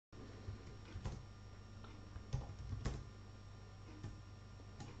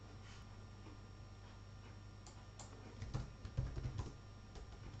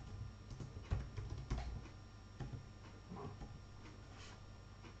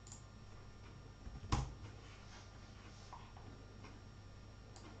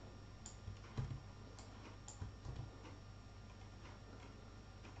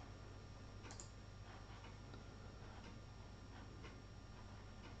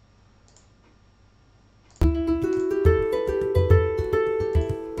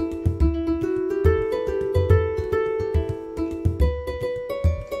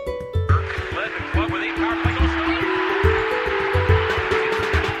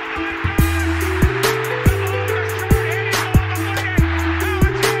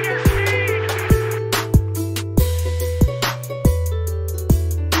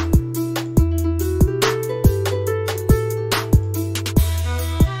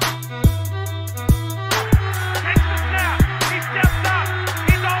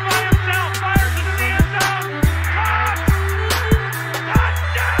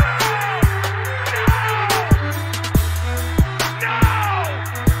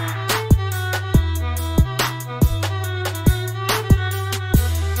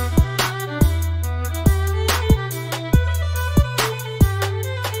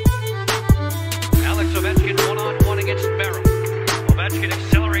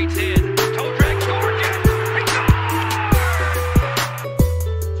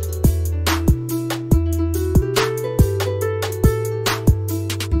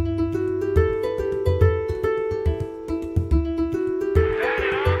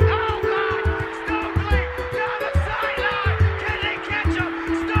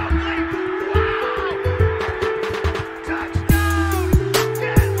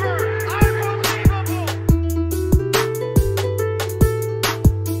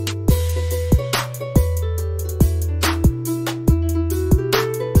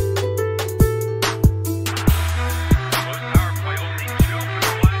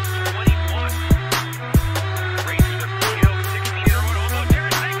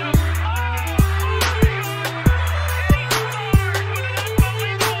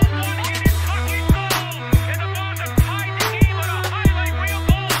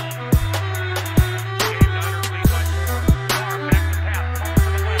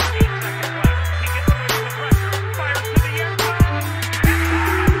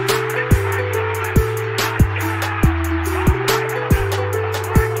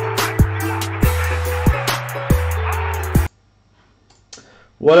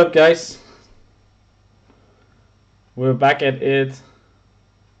What up, guys? We're back at it.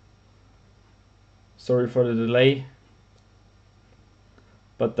 Sorry for the delay,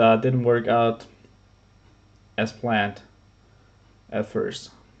 but didn't work out as planned at first.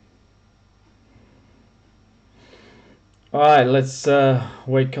 Alright, let's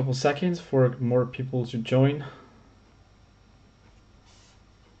wait a couple seconds for more people to join.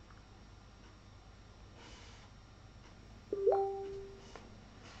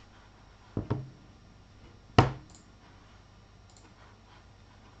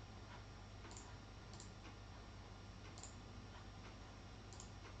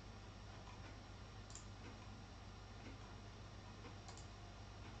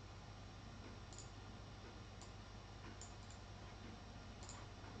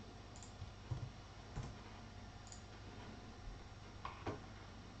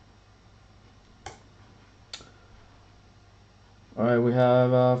 Alright, we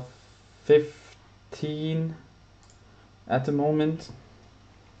have 15 at the moment.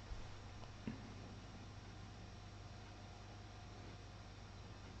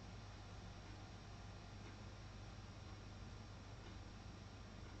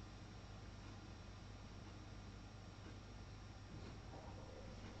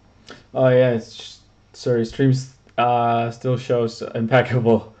 Oh yeah, sorry, streams still shows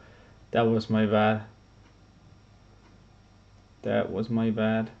impeccable. That was my bad. That was my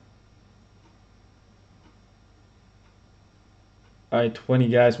bad. Alright, 20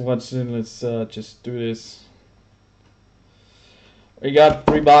 guys watching. Let's just do this. We got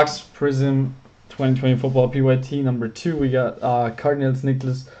Box Prizm 2020 football PYT number 2. We got Cardinals,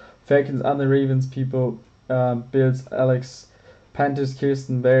 Nicholas, Falcons, Anna, Ravens, people, Bills, Alex, Panthers,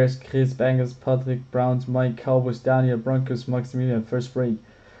 Kirsten, Bears, Chris, Bengals, Patrick, Browns, Mike, Cowboys, Daniel, Broncos, Maximilian, First Break,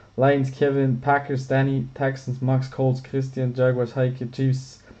 Lions, Kevin, Packers, Danny, Texans, Max, Colts, Christian, Jaguars, Heike,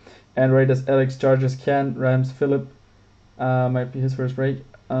 Chiefs, and Raiders, Alex, Chargers, Ken, Rams, Philip, might be his first break.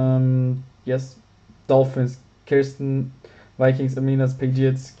 Yes, Dolphins, Kirsten, Vikings, Aminas,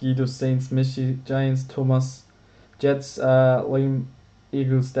 Patriots, Guido, Saints, Michi, Giants, Thomas, Jets, Liam,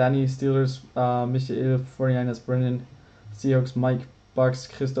 Eagles, Danny, Steelers, Michael, 49ers, Brennan, Seahawks, Mike, Bucks,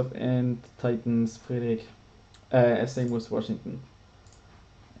 Christoph, and Titans, Friedrich. Same with Washington.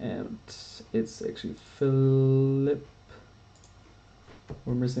 And it's actually Philip.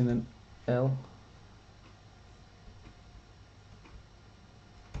 We're missing an L.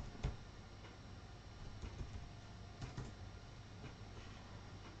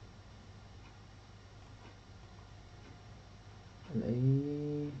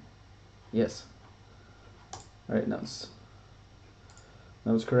 Yes. Alright, now it's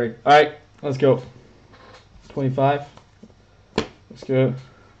correct. Alright, let's go. 25. Let's go.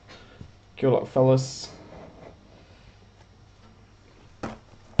 Good luck, fellas.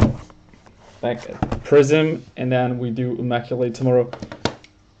 Back at Prizm, and then we do Immaculate tomorrow.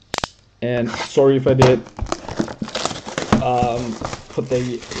 And sorry if I did put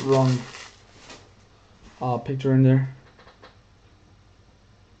the wrong picture in there.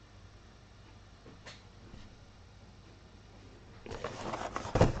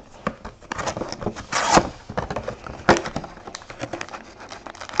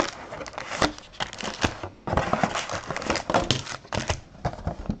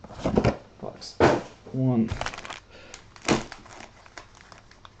 Box 1.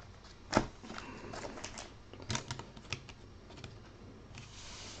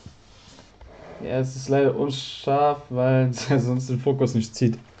 Ja, es ist leider unscharf, weil es sonst den Fokus nicht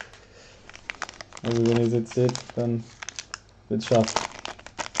zieht. Also wenn ihr es jetzt seht, dann wird es scharf.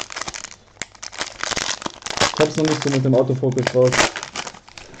 Ich hab's noch nicht so mit dem Autofokus raus.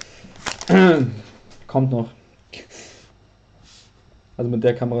 Kommt noch. Also mit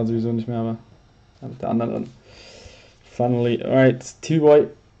der Kamera sowieso nicht mehr, aber mit der anderen. Finally, alright, T.Y.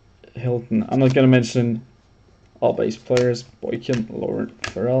 Hilton. I'm not gonna mention all base players. Boykin, Lauren,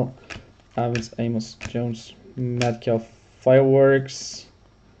 Farrell, Evans, Amos, Jones, Metcalf, Fireworks,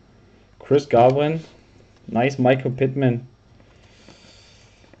 Chris Godwin, nice Michael Pittman,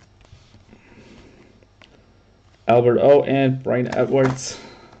 Albert O, and Brian Edwards.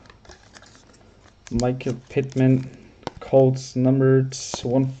 Michael Pittman, Colts, numbered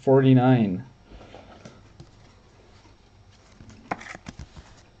 149.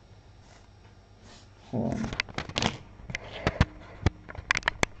 Hold on.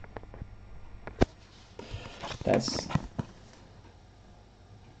 That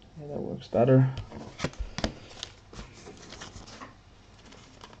works better.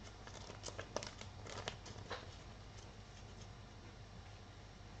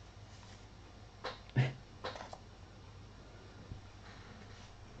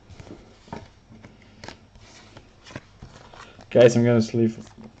 Guys, I'm gonna sleeve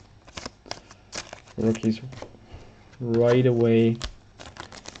rookies right away.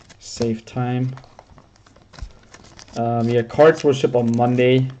 Save time. Yeah, cards will ship on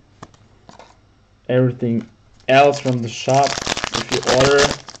Monday. Everything else from the shop, if you order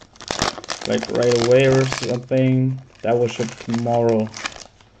like right away or something, that will ship tomorrow.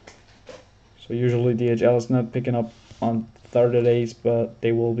 So usually DHL is not picking up on Thursdays, but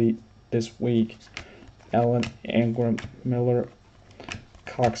they will be this week. Allen, Ingram, Miller,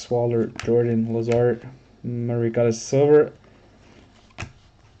 Coxwaller, Jordan, Lazard, Murray got a silver,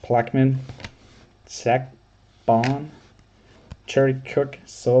 Plaquemine, Zach Bond, Cherry Cook,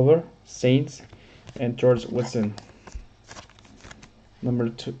 silver, Saints, and George Woodson. Number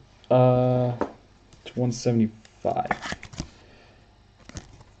 175.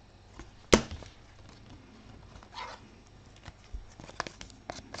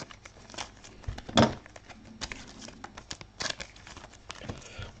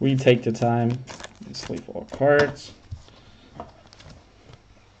 We take the time and sleeve all cards.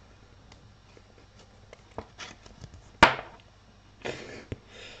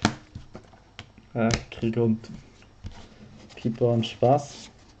 Krieg und Pieper und Spaß.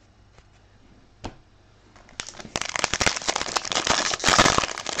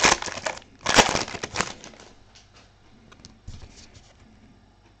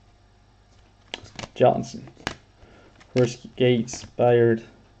 Johnson, Hurst, Gates, Bayard,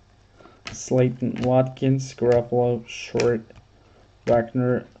 Slayton, Watkins, Garoppolo, Short,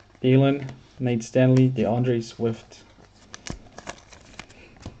 Wagner, Thielen, Nate Stanley, DeAndre Swift.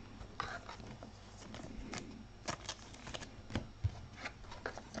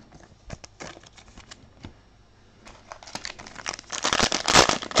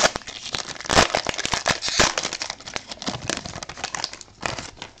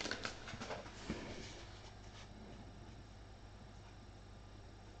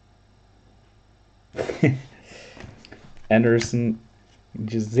 Anderson,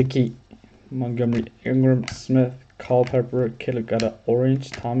 Jazicki, Montgomery, Ingram, Smith, Culpepper, Killigata,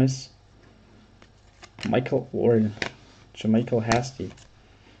 Orange, Thomas, Michael Warren, Jermichael Hasty,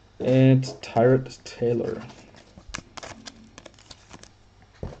 and Tyrod Taylor.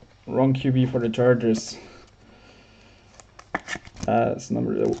 Wrong QB for the Chargers. It's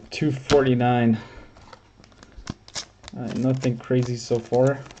number 249. Nothing crazy so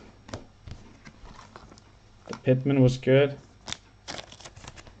far. The Pittman was good,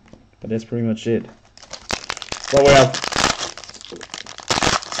 but that's pretty much it. But we have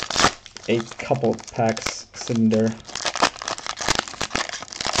a couple packs sitting there.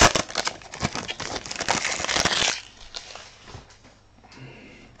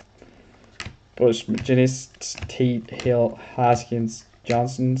 Bush, McGinnis, Tate, Hill, Haskins,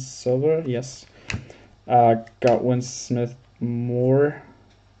 Johnson, Silver, yes. Godwin, Smith, Moore,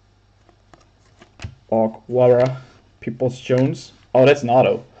 Wara, Peoples-Jones. Oh, that's an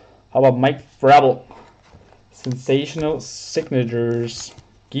auto. How about Mike Vrabel? Sensational signatures.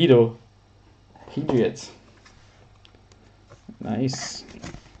 Guido, Patriots. Nice.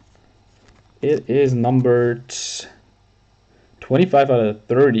 It is numbered 25 out of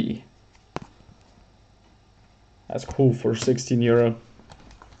 30. That's cool for €16.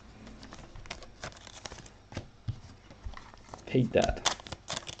 Take that.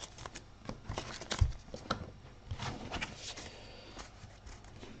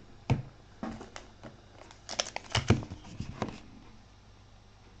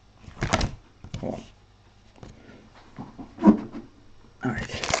 Come on. All right.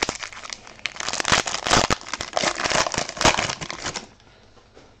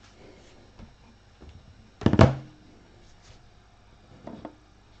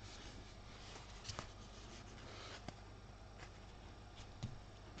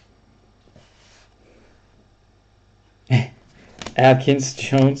 Atkins,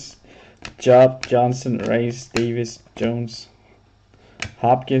 Jones, Job, Johnson, Rice, Davis, Jones,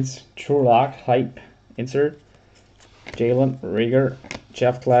 Hopkins, Trulock, Hype, insert, Jalen, Rieger,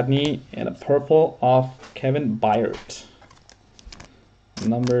 Jeff Gladney, and a purple of Kevin Byard.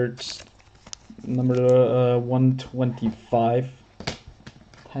 Number 125,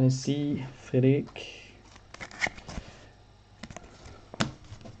 Tennessee, Fiddick.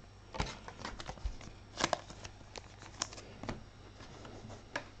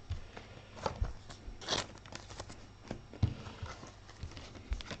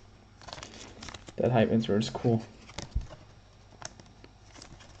 That hype insert is cool.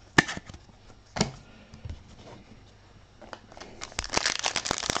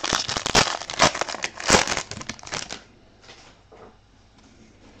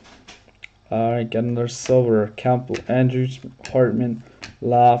 Alright, got another silver. Campbell, Andrews, Hartman,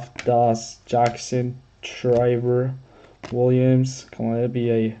 Love, Doss, Jackson, Shriver, Williams. Come on, it'd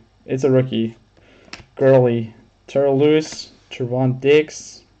be a. It's a rookie. Gurley, Terrell Lewis, Trevon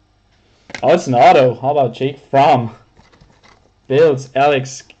Diggs. Oh, it's an auto. How about Jake Fromm? Bills,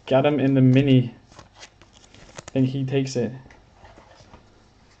 Alex, got him in the mini. I think he takes it.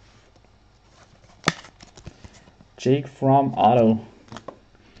 Jake Fromm auto.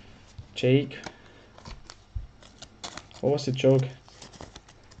 Jake. What was the joke?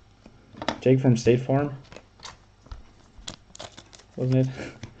 Jake from State Farm? Wasn't it?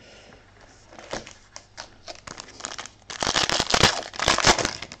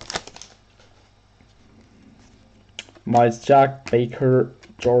 Miles Jack, Baker,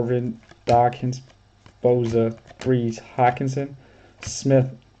 Jordan, Dawkins, Boza, Breeze, Hawkinson, Smith,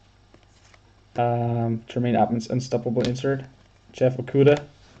 Jermaine Upman's unstoppable insert, Jeff Okuda,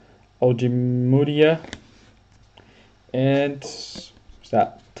 Ojemudia, and what's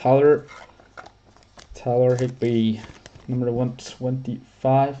that? Tyler Higbee, number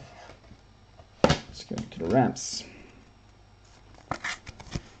 125. Let's go to the Rams.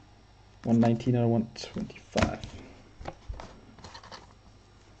 119 out of 125.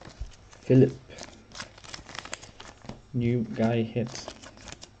 Philip. New guy hit.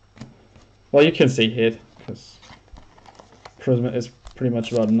 Well, you can say hit because Prizm is pretty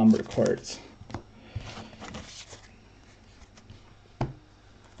much about numbered cards.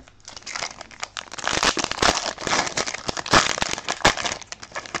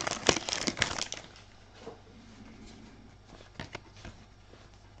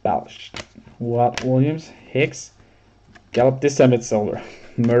 Balish. Watt, Williams, Hicks, Gallup. This time it's silver.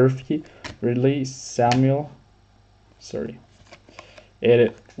 Murphy, Ridley, Samuel. Sorry.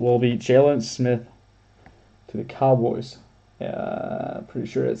 It will be Jalen Smith to the Cowboys. Pretty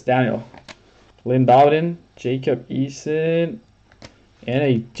sure it's Daniel. Lynn Bowden, Jacob Eason, and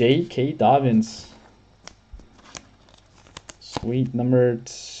a J.K. Dobbins. Sweet, numbered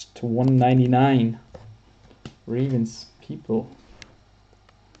to 199. Ravens people.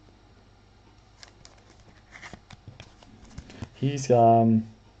 He's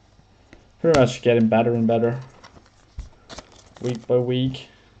pretty much getting better and better week by week.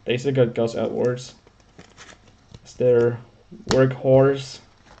 They still got Gus Edwards. It's their workhorse,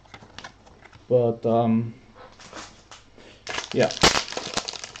 but yeah.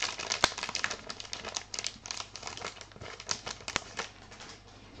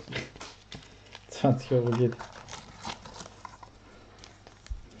 Sounds good.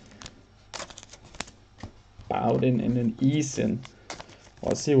 Bowden and then Eason.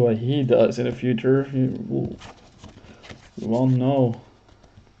 Let's see what he does in the future. We won't know.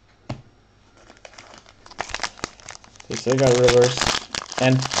 They still got Rivers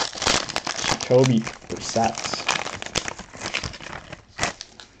and Jacoby Brissett.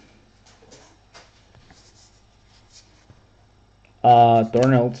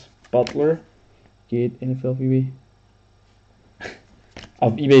 Darnold, Butler, geht NFL eBay.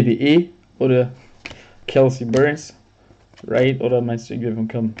 Auf eBay.de oder Kelsey Burns, right? Oder meinst du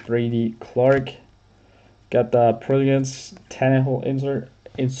irgendwie von Brady Clark? Got the Brilliance, Tannehill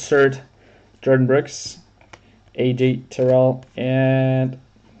insert, Jordan Brooks, AJ Terrell, and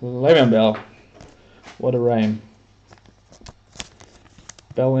Le'Veon Bell. What a rhyme.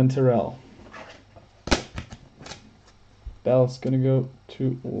 Bell and Terrell. Bell's gonna go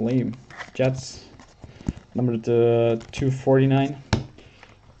to Lame. Jets, number 249.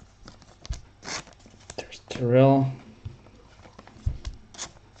 There's Terrell.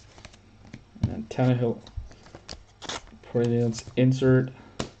 And Tannehill. Brilliance insert.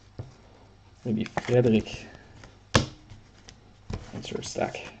 Maybe Frederick. Insert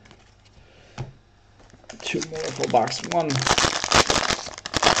stack. Two more for box one.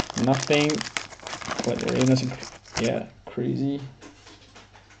 Nothing. What arenas? Yeah, crazy.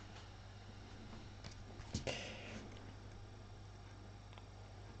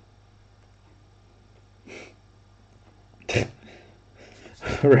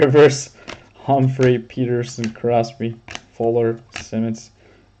 Rivers, Humphrey, Peterson, Crosby, Fuller, Simmons.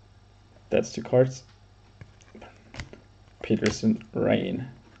 That's two cards. Peterson, Rain,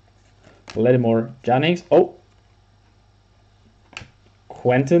 Lattimore, Jennings. Oh,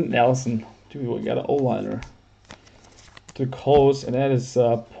 Quentin Nelson. Dude, we got an O-liner to close, and that is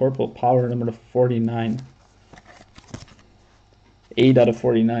purple power number 49. 8 out of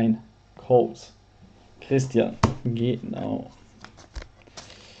 49. Colts. Christian. No.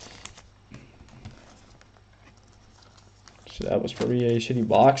 So that was probably a shitty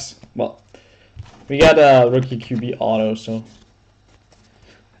box. Well, we got a rookie QB auto, so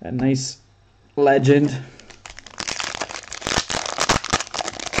a nice Legend.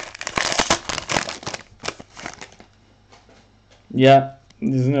 Ja,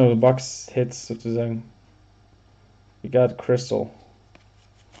 die sind ja Box-Hits sozusagen. We got Crystal.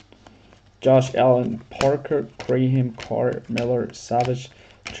 Josh Allen, Parker, Graham, Carr, Miller, Savage,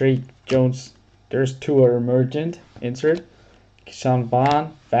 Drake, Jones. There's 2 are emergent. Insert. Keyshawn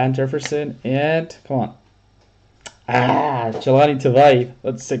Vaughn, Van Jefferson, and come on. Jelani Tavai.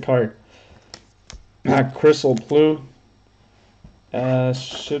 That's a sick card. Crystal Blue.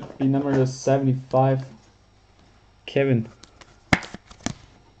 Should be number 75. Kevin.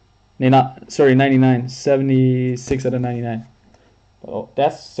 Sorry, 99. 76 out of 99. Oh,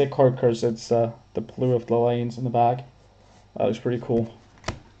 that's sick card because it's the blue of the lanes in the back. That looks pretty cool.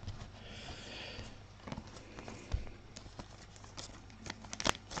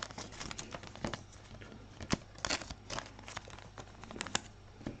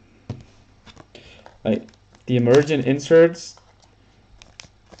 Like the emergent inserts,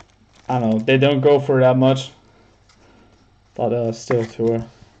 I don't know, they don't go for that much, but still to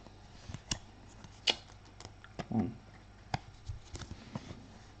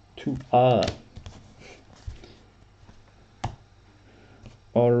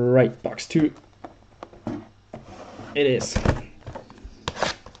Alright, box 2. It is.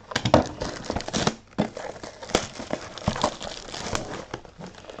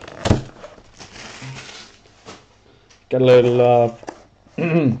 Got a little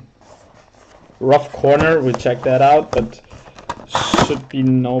rough corner, we checked that out, but should be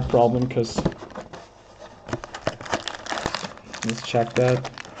no problem because let's check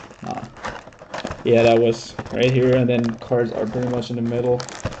that. Yeah, that was right here, and then cards are pretty much in the middle,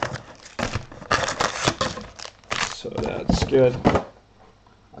 so that's good.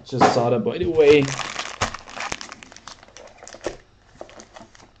 I just saw that by the way.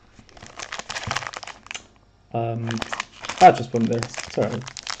 I just put them there. Sorry.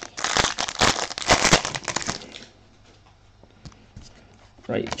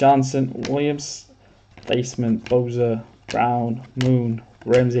 Right, Johnson, Williams, Baseman, Boza, Brown, Moon,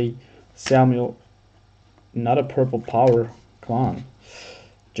 Ramsey, Samuel. Not a purple power. Come on.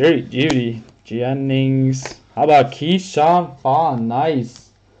 Jerry Judy, Jennings. How about Keyshawn Vaughn? Nice.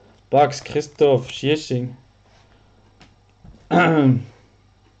 Bucks, Christoph Schiersching. Wait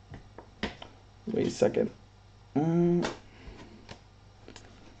a second.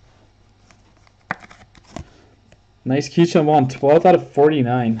 Nice Keyshawn Vaughn. 12 out of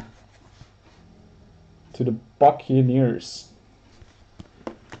 49. To the Buccaneers.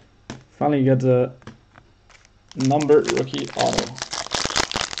 Finally got the number rookie auto.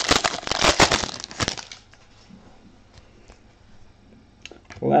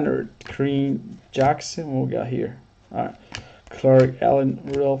 Leonard, Green, Jackson. What we got here? Alright. Clark, Allen,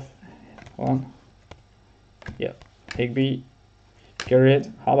 Rudolph. Hold on. Yep. Higbee,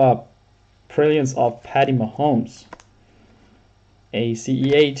 Garrett. How about Brilliance of Patty Mahomes?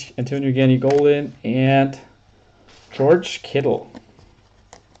 ACEH, Antonio Gandy Golden, and George Kittle.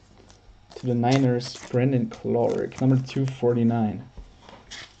 To the Niners, Brendan Clark, number 249.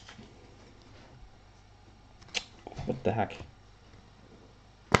 What the heck?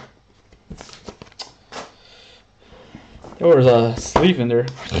 There was a sleeve in there.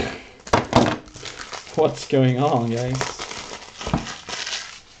 What's going on, guys?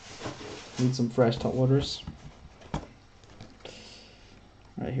 Need some fresh top waters.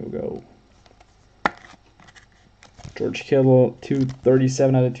 Alright, here we go. George Kittle,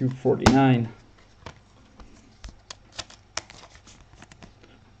 237 out of 249.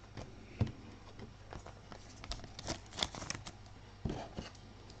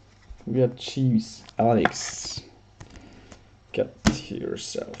 We got Chiefs, Alex. Get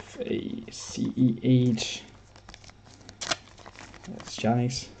yourself a CEH. That's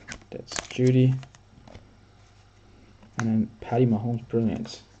Jennings. That's Judy. And then Patty Mahomes,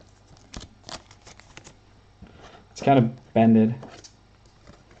 Brilliance. It's kind of bended,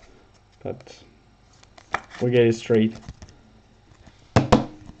 but we get it straight.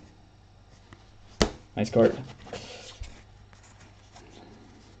 Nice card.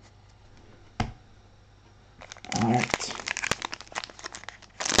 Alright.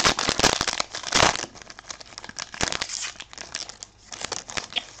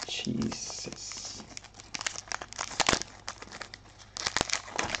 Jesus.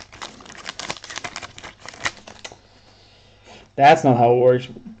 That's not how it works,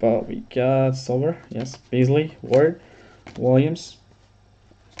 but we got Silver, yes, Beasley, Ward, Williams,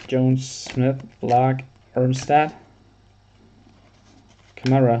 Jones, Smith, Black, Armstead,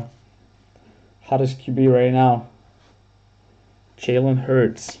 Kamara, hottest QB right now, Jalen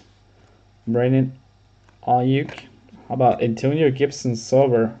Hurts, Brandon Ayuk. How about Antonio Gibson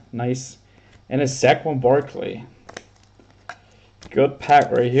silver? Nice. And a Saquon Barkley. Good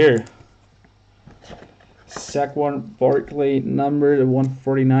pack right here. Saquon Barkley, number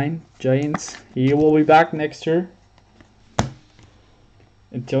 149, Giants. He will be back next year.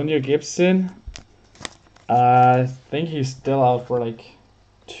 Antonio Gibson, I think he's still out for like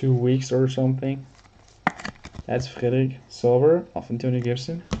 2 weeks or something. That's Frederick silver of Antonio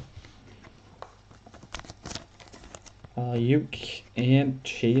Gibson. Ayuk and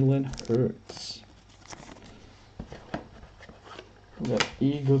Jalen Hurts. The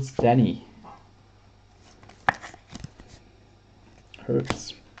Eagles, Danny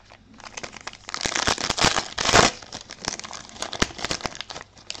Hurts.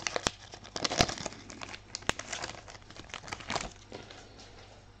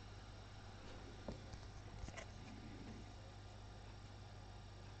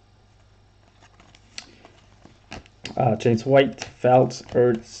 James White, Feltz,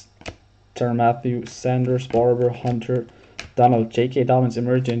 Ertz, Terry Matthew, Sanders, Barber, Hunter, Donald, J.K. Dobbins,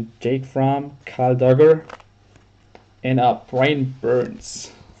 Emergent, Jake Fromm, Kyle Duggar, and Brian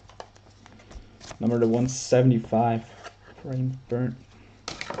Burns. Number 175, Brian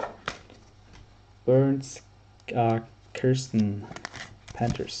Burns, Kirsten,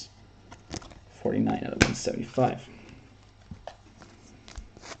 Panthers, 49 out of 175.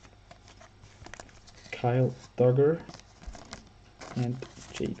 Kyle Duggar and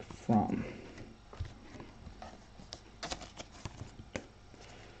Jake Fromm.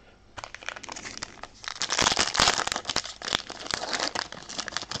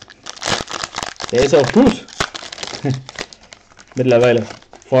 Der ist auch gut. Mittlerweile.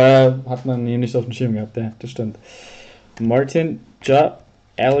 Vorher hat man ihn nicht auf dem Schirm gehabt, das stimmt. Martin,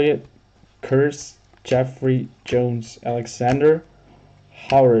 Elliott, Kurz, Jeffrey, Jones, Alexander,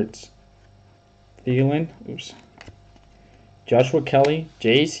 Howard, Thielen, Joshua Kelly,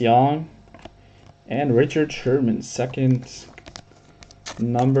 Jace Young, and Richard Sherman, second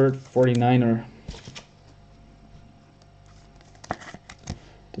numbered 49er.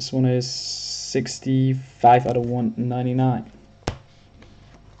 This one is 65 out of 199.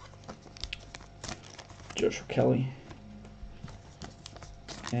 Joshua Kelly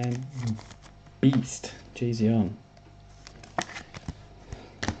and Beast, Jace Young.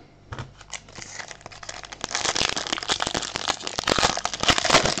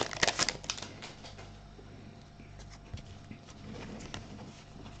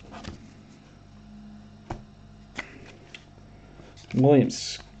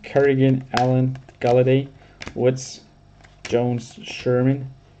 Williams, Kerrigan, Allen, Galladay, Woods, Jones,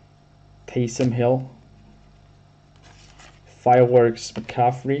 Sherman, Taysom Hill, Fireworks,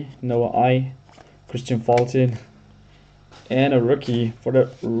 McCaffrey, Noah I, Christian Fulton, and a rookie for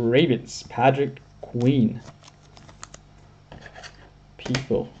the Ravens, Patrick Queen.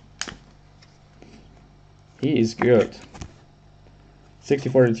 People. He is good.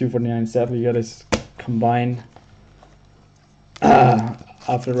 64 to 249. Sadly, you got his combined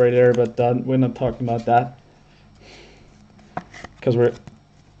outfit right there, but we're not talking about that because we're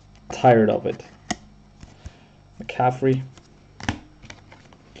tired of it. McCaffrey,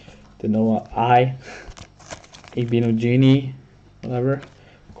 the Noah I, Abino Genie, whatever,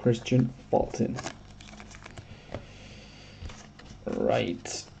 Christian Fulton.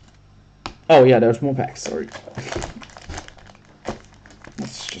 Right. Oh yeah, there's more packs. Sorry.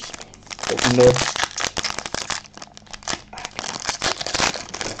 Let's just open those.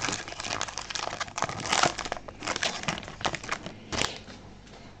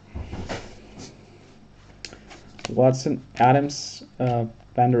 Watson, Adams, Van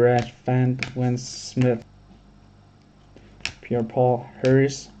Der Esch, Van Wentz, Smith, Pierre Paul,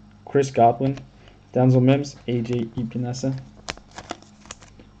 Harris, Chris Godwin, Denzel Mims, AJ Epinesa.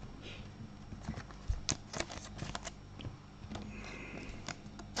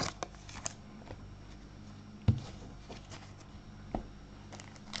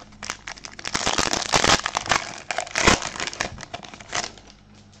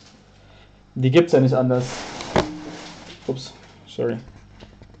 Die gibt's ja nicht anders. Ups, sorry.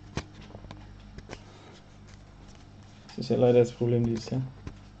 Das ist ja leider das Problem dieses Jahr.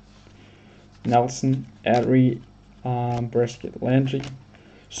 Nelson, Adry, Brisket, Landry,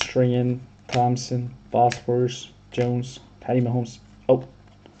 Strahan, Thompson, Bosworth, Jones, Patty Mahomes. Oh,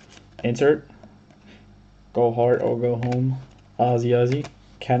 insert. Go hard or go home. Ozzy,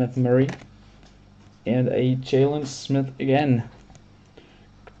 Kenneth Murray, and a Jalen Smith again.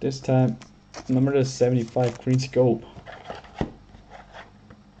 This time, number 75, green scope.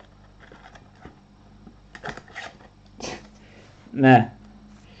 Nah.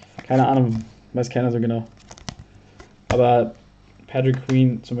 Keine Ahnung, weiß keiner so genau. Aber Patrick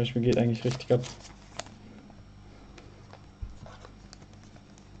Queen zum Beispiel geht eigentlich richtig ab.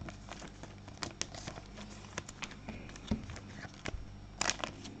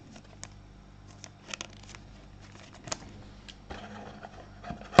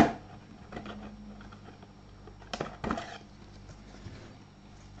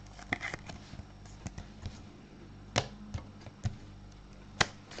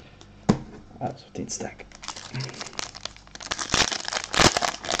 Also den Stack.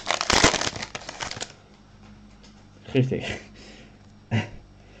 Richtig.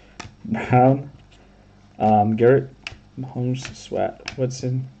 Brown, Garrett, Mahomes, Sweat,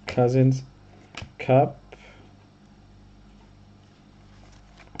 Woodson, Cousins, Cup,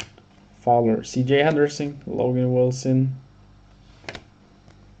 Fowler, CJ Henderson, Logan Wilson,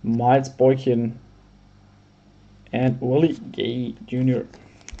 Miles Boykin, and Willie Gay Jr.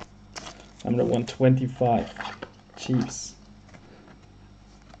 Number 125, Chiefs.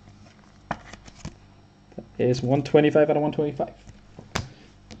 That is 125 out of 125.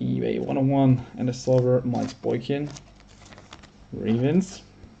 eBay 101 and a silver, Miles Boykin. Ravens.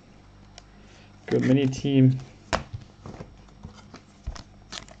 Good mini team.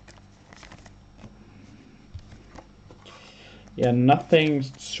 Yeah, nothing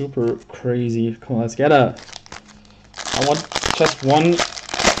super crazy. Come on, let's get a. I want just one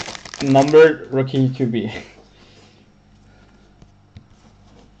numbered rookie QB.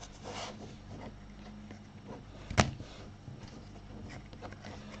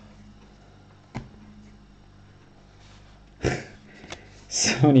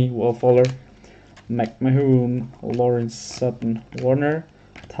 Sony Wallfowler, McMahon, Lawrence Sutton, Warner,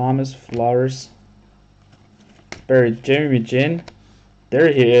 Thomas Flowers, Barry, Jeremy Jin.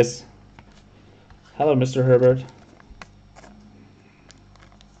 There he is. Hello, Mr. Herbert.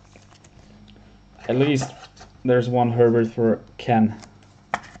 At least there's one Herbert for Ken.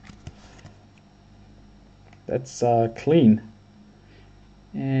 That's clean.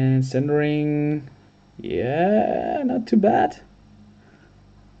 And centering, yeah, not too bad.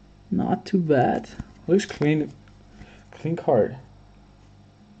 Not too bad. Looks clean. Clean card.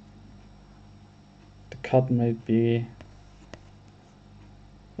 The cut might be.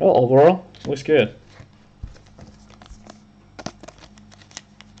 Well, overall, looks good.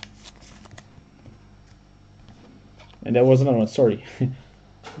 And that was another one, sorry.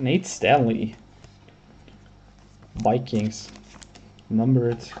 Nate Stanley. Vikings.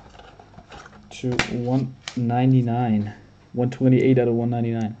 Numbered to 199. 128 out of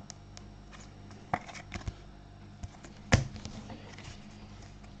 199.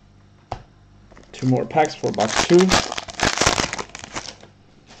 Two more packs for box 2.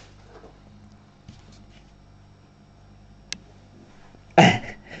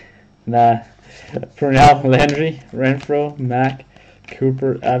 Nah. Purnell, Landry, Renfro, Mack,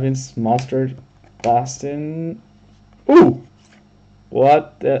 Cooper, Evans, Mustard, Boston. Ooh!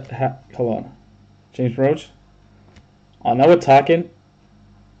 What the heck? Hold on. James Roach. Oh, now we're talking.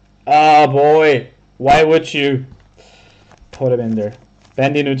 Ah, boy. Why would you put him in there?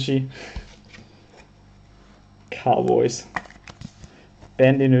 Ben DiNucci. Cowboys.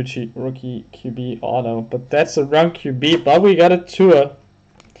 Ben DiNucci, rookie QB auto. But that's a wrong QB. But we got a Tua.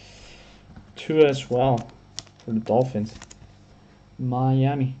 Tua as well for the Dolphins.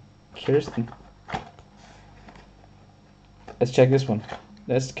 Miami. Kirsten. Let's check this one.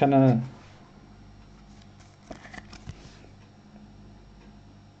 That's kind of.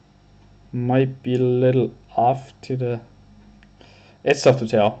 Might be a little off to the. It's tough to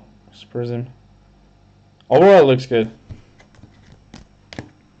tell. Prizm. Overall, it looks good.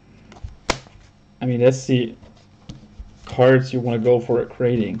 I mean, that's the cards you want to go for at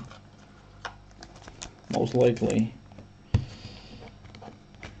creating. Most likely.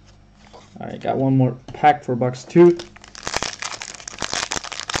 Alright, got one more pack for box 2.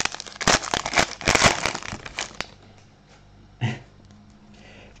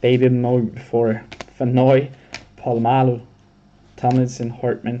 They didn't know before. Fanoy, Palmalu, Tomlinson,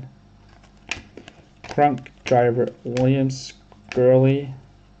 Hartman, Crunk, Driver, Williams, Gurley,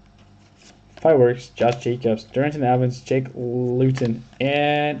 Fireworks, Josh Jacobs, Darrington Evans, Jake Luton,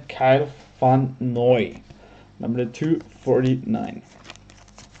 and Kyle Van Noy. Number 249.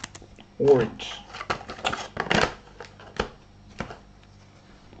 Orange.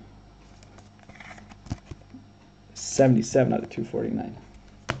 $77 out of 249.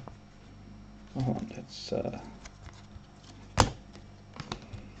 Oh, that's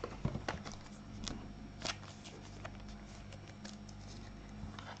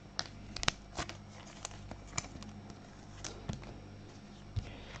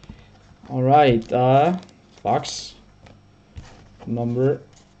All right, box number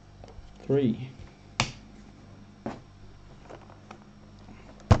 3.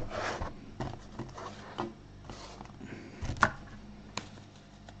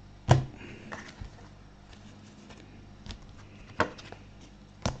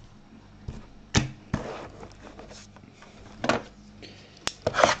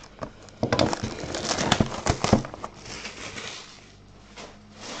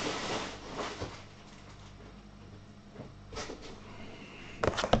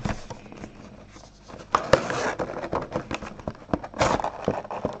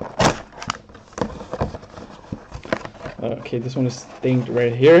 Okay, this one is stained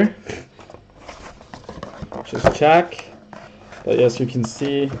right here. Just check. But as you can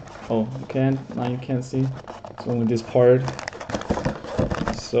see, oh, you can't. Now you can't see. It's only this part.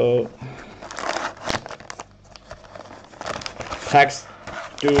 So packs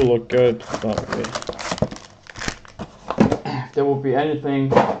do look good, but if there will be anything,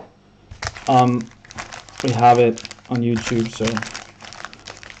 we have it on YouTube, so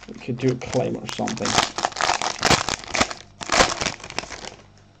we could do a claim or something.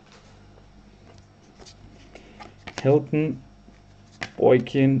 Hilton,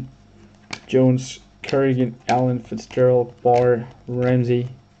 Boykin, Jones, Kerrigan, Allen, Fitzgerald, Barr, Ramsey,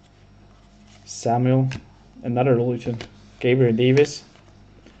 Samuel, another Luton, Gabriel Davis,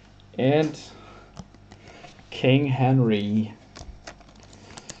 and King Henry.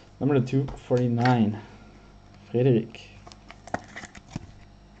 Number 249, Frederick.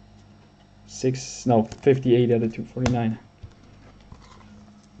 58 out of 249.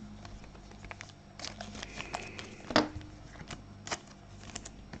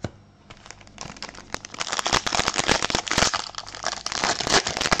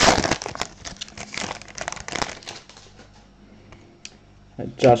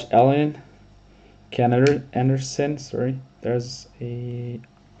 Josh Allen, Canada Anderson, sorry, there's a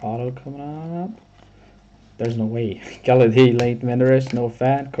auto coming up. There's no way. Galladay, Late Menderes, no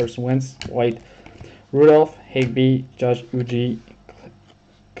fan, Carson Wentz, White, Rudolph, Higby, Josh Uji,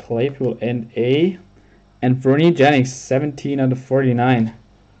 Claypool, and Fernie Jennings, 17 out of 49.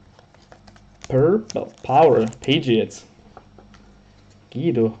 Purple Power, Patriots.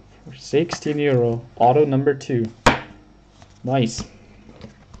 Guido for €16. Auto number 2. Nice.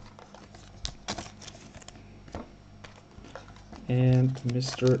 And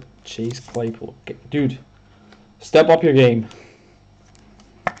Mr. Chase Claypool. Dude, step up your game.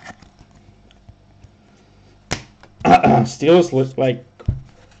 Steelers look like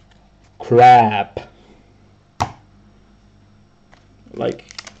crap. Like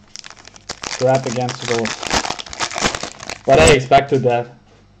crap against the goal. But I expected that.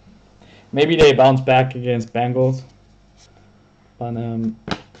 Maybe they bounce back against Bengals. But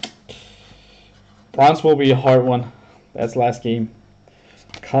Browns will be a hard one. That's last game.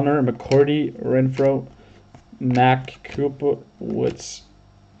 Connor, McCourty, Renfro, Mac, Cooper, Woods,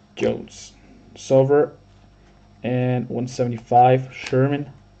 Jones, Silver, and 175,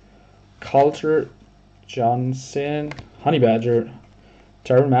 Sherman, Coulter, Johnson, Honey Badger,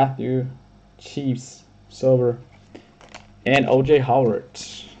 Tyrann Mathieu, Chiefs, Silver, and OJ Howard,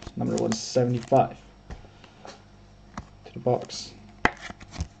 number 175 to the box.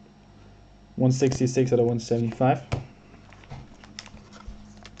 166 out of 175.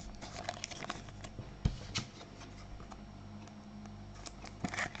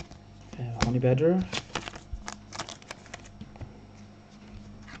 Honey Badger.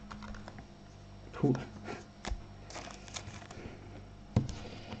 Cool.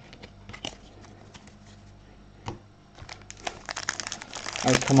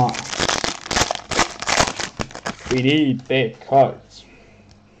 Alright, come on. We need big cards.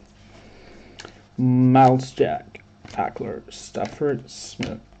 Miles Jack, Ackler, Stafford,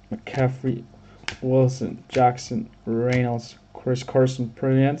 Smith, McCaffrey, Wilson, Jackson, Reynolds, Chris Carson,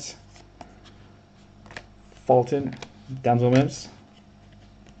 Brilliant, Fulton, Denzel Mims,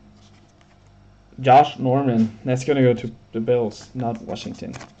 Josh Norman. That's gonna go to the Bills, not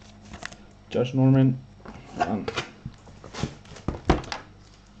Washington. Josh Norman.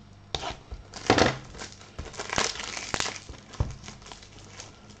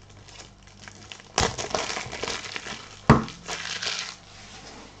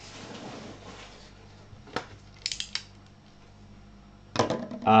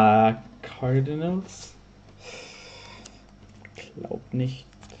 Cardinals? Glaub nicht.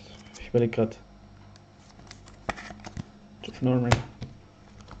 Ich überlege gerade. Josh Norman.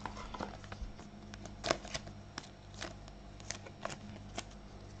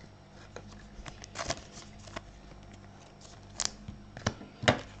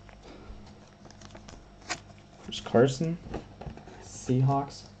 There's Carson.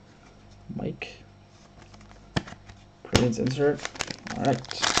 Seahawks. Mike. Brilliant insert. Alright.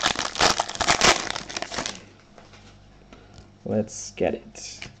 Let's get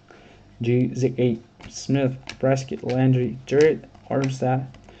it. G8. Smith. Prescott. Landry. Jarrett. Armstead.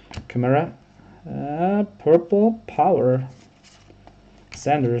 Kamara. Purple Power.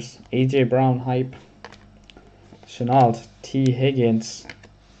 Sanders. AJ Brown. Hype. Chenault. T. Higgins.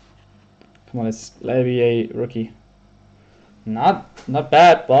 Come on, let it be a rookie. Not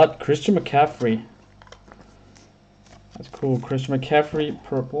bad, but Christian McCaffrey. That's cool. Christian McCaffrey,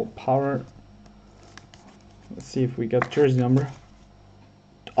 Purple Power. Let's see if we got jersey number.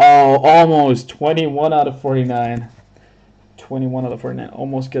 Oh, almost 21 out of 49. 21 out of 49.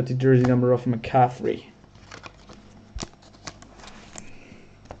 Almost got the jersey number of McCaffrey.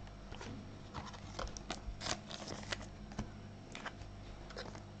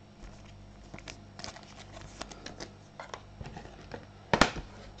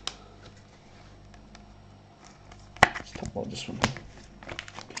 Let's talk about this one.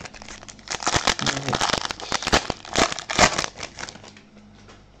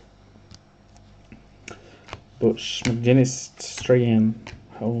 Bush, McGinnis, Strahan,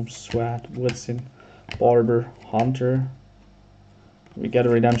 Holmes, Swat, Woodson, Barber, Hunter. We get a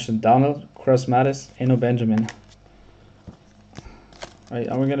redemption. Donald, Cross Mattis, Eno Benjamin. Alright,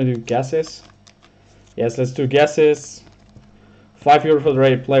 are we gonna do guesses? Yes, let's do guesses. €5 for the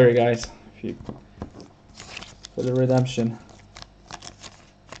rated player, guys. For the redemption.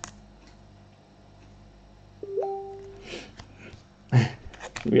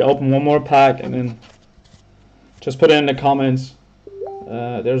 We open one more pack and then just put it in the comments.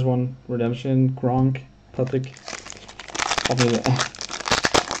 There's one redemption. Gronk, Patrick.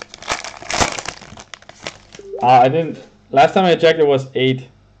 I didn't. Last time I checked, it was 8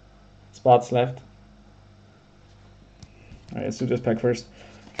 spots left. Alright, let's do this pack first.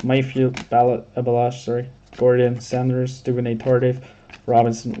 Mayfield, Abalash, sorry. Gordon, Sanders, Duvernay, Tardif,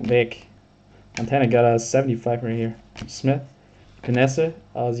 Robinson, Vic. Montana got a 75 right here. Smith, Canessa,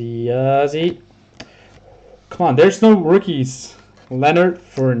 Ozzy. Come on, there's no rookies. Leonard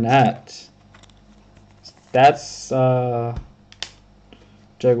Fournette. That's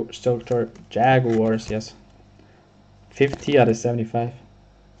Jaguars, yes. 50 out of 75.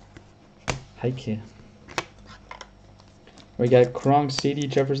 Heike. We got Kronk, CD,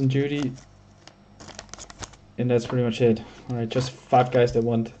 Jefferson, Judy. And that's pretty much it. Alright, just 5 guys that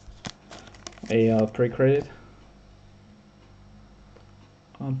want a pre-credit.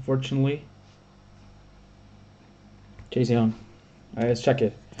 Unfortunately. Chasing on. Alright, let's check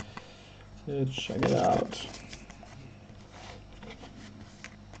it. Let's check it out.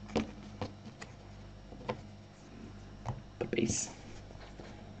 The base.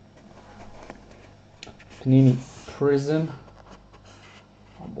 Panini Prizm.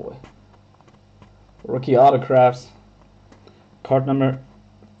 Oh boy. Rookie autographs. Card number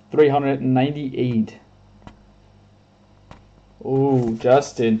 398. Oh,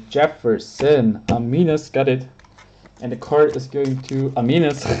 Justin Jefferson. Aminus got it. And the card is going to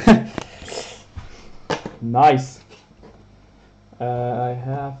Aminus. Nice. I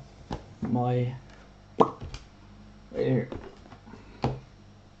have my right here.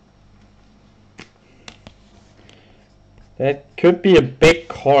 That could be a big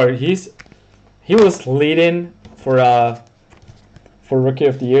card. He was leading for Rookie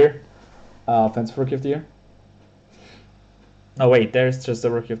of the Year, offensive Rookie of the Year. Oh wait, there's just a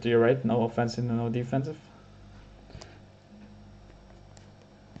Rookie of the Year, right? No offensive and no defensive.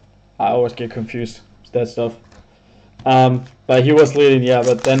 I always get confused with that stuff. But he was leading, yeah.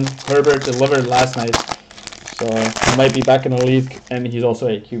 But then Herbert delivered last night, so he might be back in the league, and he's also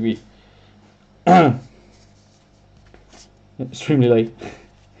a QB. Extremely late.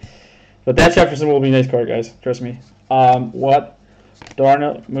 But that Jefferson will be a nice card, guys. Trust me. What?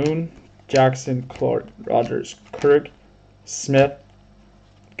 Darnell, Moon, Jackson, Clark, Rogers, Kirk, Smith.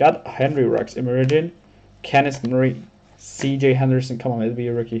 Got Henry Rux, Emerging, Kenneth Murray, CJ Henderson. Come on, it'll be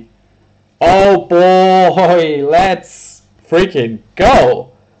a rookie. Oh boy, let's freaking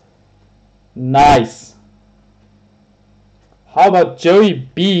go. Nice. How about Joey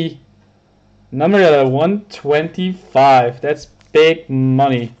B? Number 125. That's big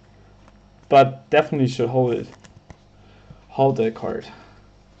money. But definitely should hold it. Hold that card.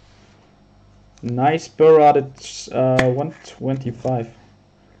 Nice Burrow out of 125.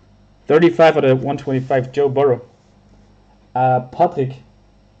 35 out of 125. Joe Burrow. Patrick.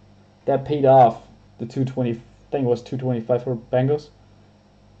 That paid off. The 220. I think it was 225 for Bengals.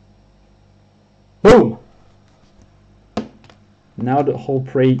 Boom. Now the whole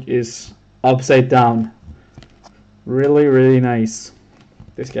break is upside down. Really, really nice.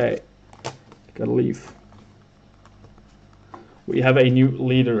 This guy gotta leave. We have a new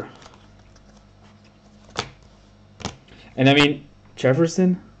leader. And I mean,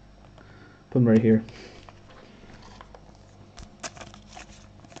 Jefferson, put him right here.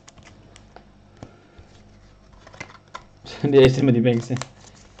 Det er simpelthen de bængste.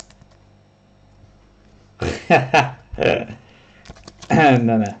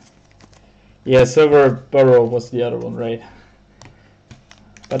 No. Yeah, Silver Burrow was the other one, right?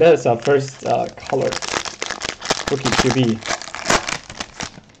 But that's our first color. Rookie QB.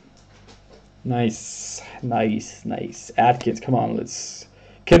 Nice. Atkins, come on, let's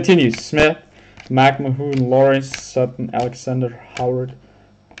continue. Smith, McMahon, Lawrence, Sutton, Alexander, Howard,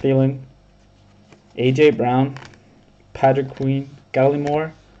 Thielen, AJ Brown, Patrick Queen,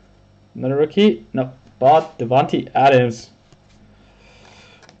 Gallimore, another rookie. No, but Devontae Adams.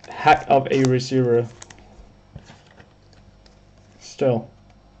 Hack of a receiver. Still.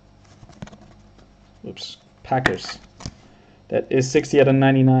 Oops. Packers. That is 60 out of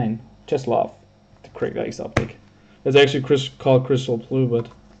 99. Just love the Craig Ice optic. It's actually called Crystal Blue, but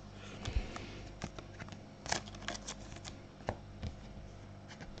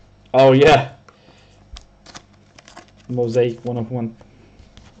oh yeah. Mosaic 1 of 1.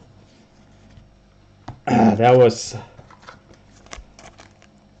 That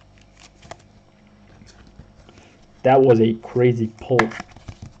was a crazy pull.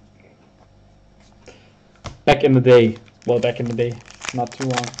 Back in the day. Well, back in the day. Not too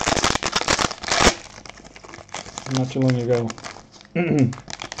long. Not too long ago.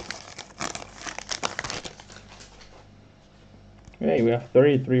 Hey, we have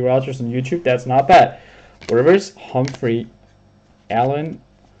 33 watchers on YouTube. That's not bad. Rivers, Humphrey, Allen,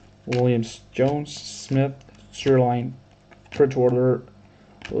 Williams, Jones, Smith, Sherline, Bridgewater,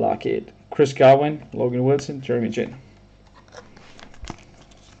 Lockett, Chris Godwin, Logan Wilson, Jeremy Chin.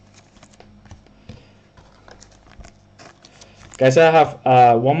 Guys, I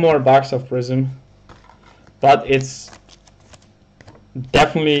have one more box of Prizm, but it's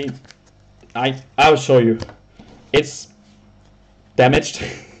definitely, I'll show you. It's damaged.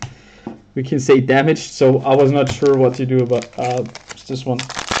 We can say damaged, so I was not sure what to do about this one.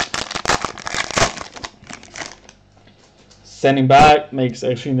 Sending back makes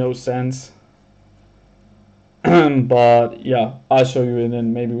actually no sense. But yeah, I'll show you and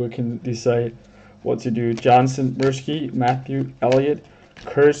then maybe we can decide what to do. Johnson, Mursky, Matthew, Elliott,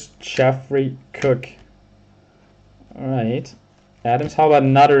 Kurz, Jeffrey, Cook. Alright. Adams, how about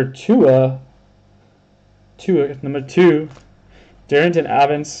another Tua? Number 2. Darrington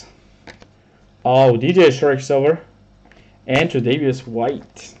Evans. Oh, DJ Shark Silver. And Tre'Davious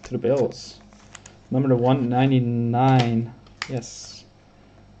White to the Bills. Number 199. Yes.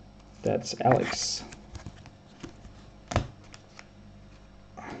 That's Alex.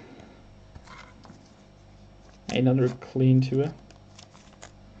 Another clean Tua.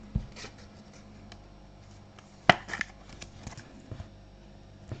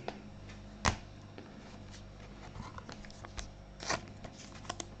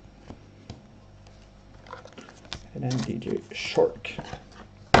 And then DJ Shark.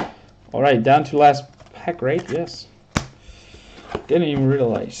 Alright, down to last pack, right? Yes. Didn't even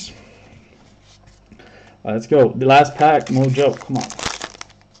realize. Let's go. The last pack, Mojo. Come on.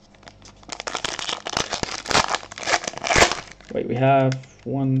 Wait, we have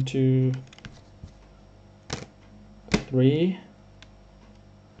 1, 2, 3.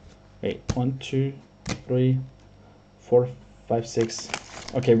 Wait, 1, 2, 3, 4, 5, 6.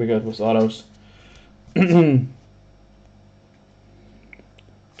 Okay, we got those autos.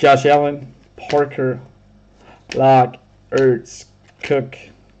 Josh Allen, Parker, Locke, Ertz, Cook,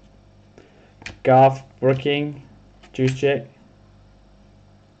 Goff, Brooking, Juice J.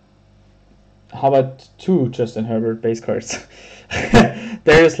 How about 2 Justin Herbert base cards?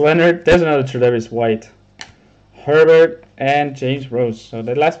 There's Leonard. There's another Tre'Davious White. Herbert and James Rose. So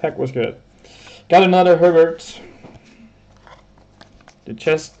the last pack was good. Got another Herbert. They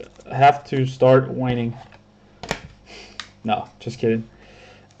just have to start whining. No, just kidding.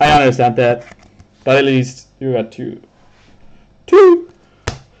 I understand that. But at least you got 2.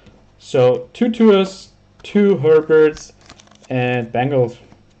 So 2 Tuas, 2 Herberts, and Bengals.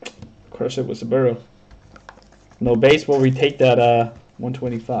 Crush it with a Burrow. No base, well, we take that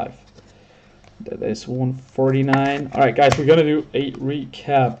 125. That is 149. Alright, guys, we're going to do a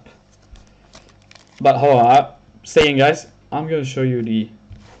recap. But hold on. Saying, guys, I'm going to show you the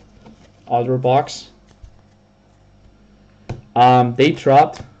other box. They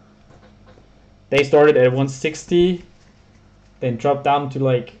dropped. They started at 160. Then dropped down to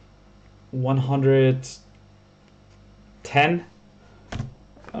like 100. 110,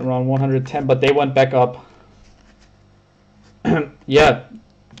 around 110, but they went back up. Yeah,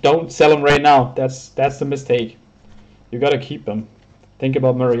 don't sell them right now. That's the mistake. You gotta keep them. Think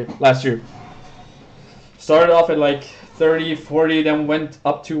about Murray last year. Started off at like 30, 40, then went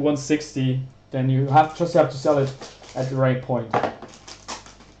up to 160. Then you just have to sell it at the right point.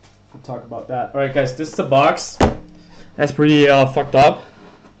 We'll talk about that. All right, guys, this is the box. That's pretty fucked up.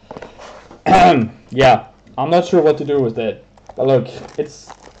 Yeah, I'm not sure what to do with it. But look, it's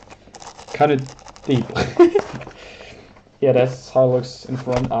kind of deep. Yeah, that's how it looks in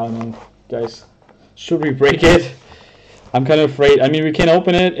front. I don't know, guys. Should we break it? I'm kind of afraid. I mean, we can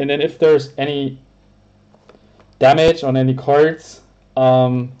open it, and then if there's any damage on any cards,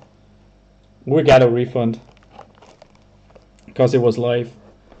 we got a refund because it was live.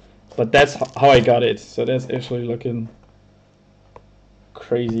 But that's how I got it. So that's actually looking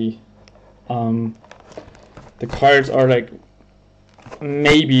crazy. The cards are like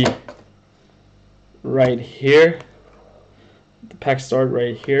maybe right here. The packs start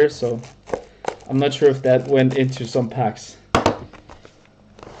right here, so I'm not sure if that went into some packs.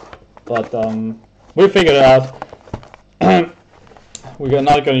 But we'll figure it out. We're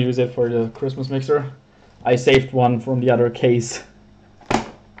not going to use it for the Christmas mixer. I saved one from the other case.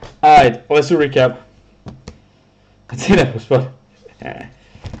 Alright, let's do a recap. Let's see that was fun.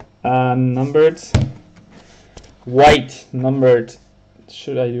 Numbered. White, numbered.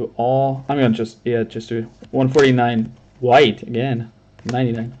 Should I do all? I'm gonna just do 149. White again.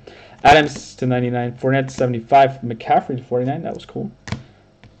 99. Adams to 99. Fournette to 75. McCaffrey to 49. That was cool.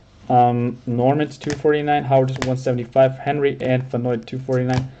 Norman to 249. Howard to 175. Henry and Fanoy to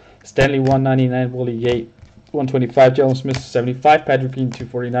 249. Stanley 199. Willie Gate 125. Jalen Smith to 75. Patrick Bean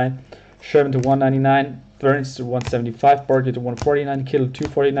 249. Sherman to 199. Burns to 175. Barkley to 149. Kittle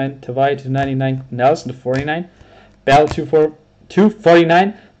 249. Tavai to 99. Nelson to 49. Bell to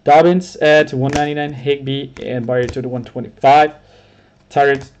 249. Dobbins to 199. Higbee and Bayer to the 125.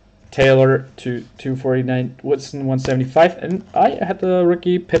 Tyrant Taylor to 249. Woodson 175. And I had the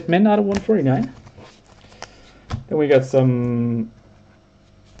rookie Pittman out of 149. Then we got some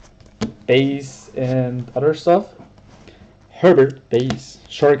base and other stuff. Herbert base.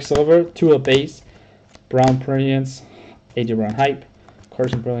 Shark Silver. Tua base. Brown Brilliance. AJ Brown Hype.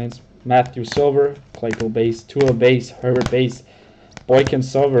 Carson Brilliance. Matthew Silver. Claypool base. Tua base. Herbert base. Boykin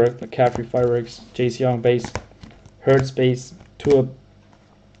Silver. McCaffrey Fireworks. Chase Young base. Hurts base. Tua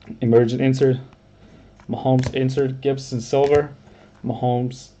Emergent insert. Mahomes insert. Gibson Silver.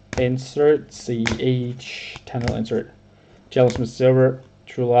 Mahomes insert. CH Tennell insert. Jalen Smith Silver.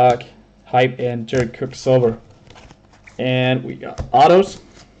 True Lock Hype and Jared Cook Silver. And we got autos.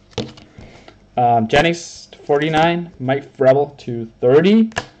 Jennings to 49. Mike Vrabel to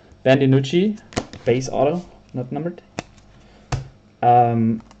 30. Ben DiNucci base auto, not numbered.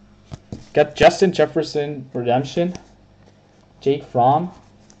 Got Justin Jefferson Redemption. Jake Fromm.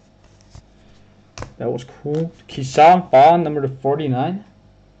 That was cool. Keyshawn Vaughn, number to 49.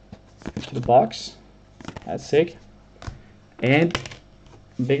 To the box. That's sick. And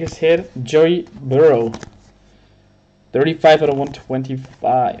biggest hit, Joey Burrow. 35 out of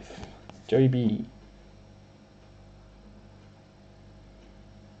 125. Joey B.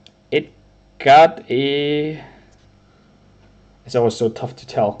 It got a... It's always so tough to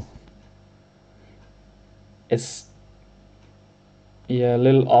tell. It's... Yeah, a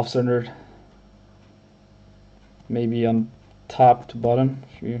little off-centered. Maybe on top to bottom.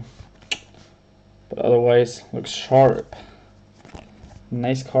 But otherwise, looks sharp.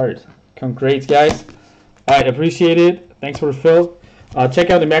 Nice card. Congrats, guys. Alright, appreciate it. Thanks for the fill. Check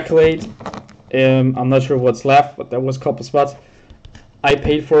out Immaculate. I'm not sure what's left, but there was a couple spots. I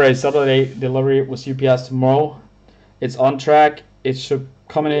paid for a Saturday delivery with UPS tomorrow. It's on track. It should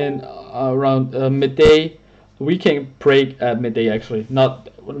come in around midday. Weekend break at midday, actually. Not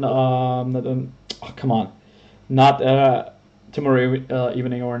oh, come on. Not tomorrow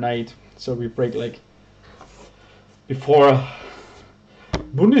evening or night. So we break like before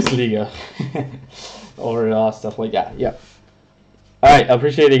Bundesliga or stuff like that. Yeah. Alright, I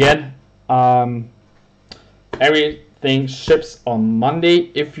appreciate it again. Everything ships on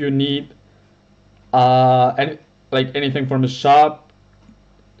Monday. If you need anything from the shop,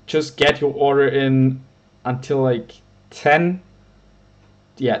 just get your order in until like 10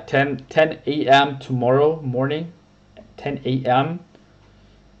 a.m. tomorrow morning. 10 a.m.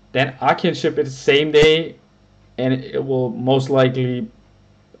 Then I can ship it the same day, and it will most likely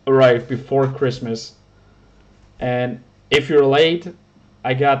arrive before Christmas. And if you're late,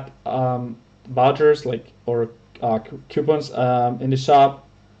 I got vouchers or coupons in the shop.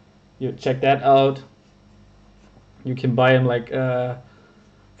 You check that out. You can buy them like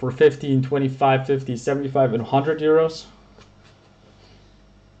for 15, 25, 50, 75, and 100 euros,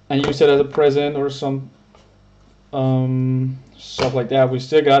 and use it as a present or some stuff like that. We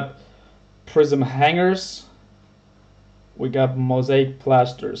still got prism hangers. We got mosaic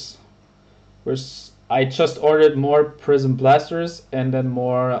plasters. I just ordered more prism plasters and then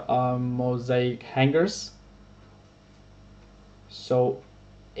more mosaic hangers. So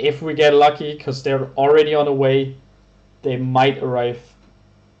if we get lucky, because they're already on the way, they might arrive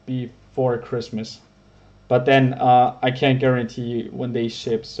before Christmas. But then I can't guarantee when they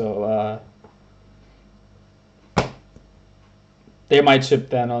ship, so they might ship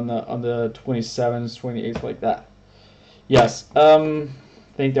then on the 27th, 28th, like that. Yes. I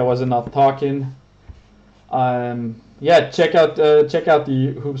think that was enough talking. Yeah, check out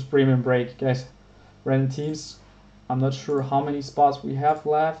the Hoops Premium Break, guys. Random teams. I'm not sure how many spots we have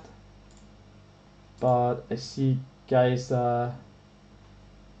left, but I see guys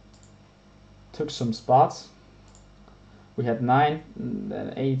took some spots. We had 9, and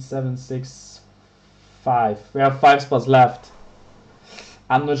then 8, 7, 6, 5. We have 5 spots left.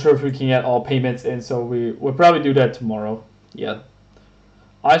 I'm not sure if we can get all payments in, so we'll probably do that tomorrow. Yeah.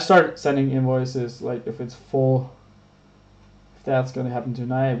 I start sending invoices like if it's full. If that's gonna happen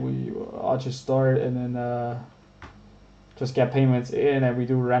tonight, I'll just start and then just get payments in, and we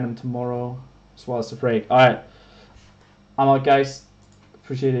do random tomorrow as well as the break. All right, I'm out, guys.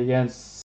 Appreciate it again.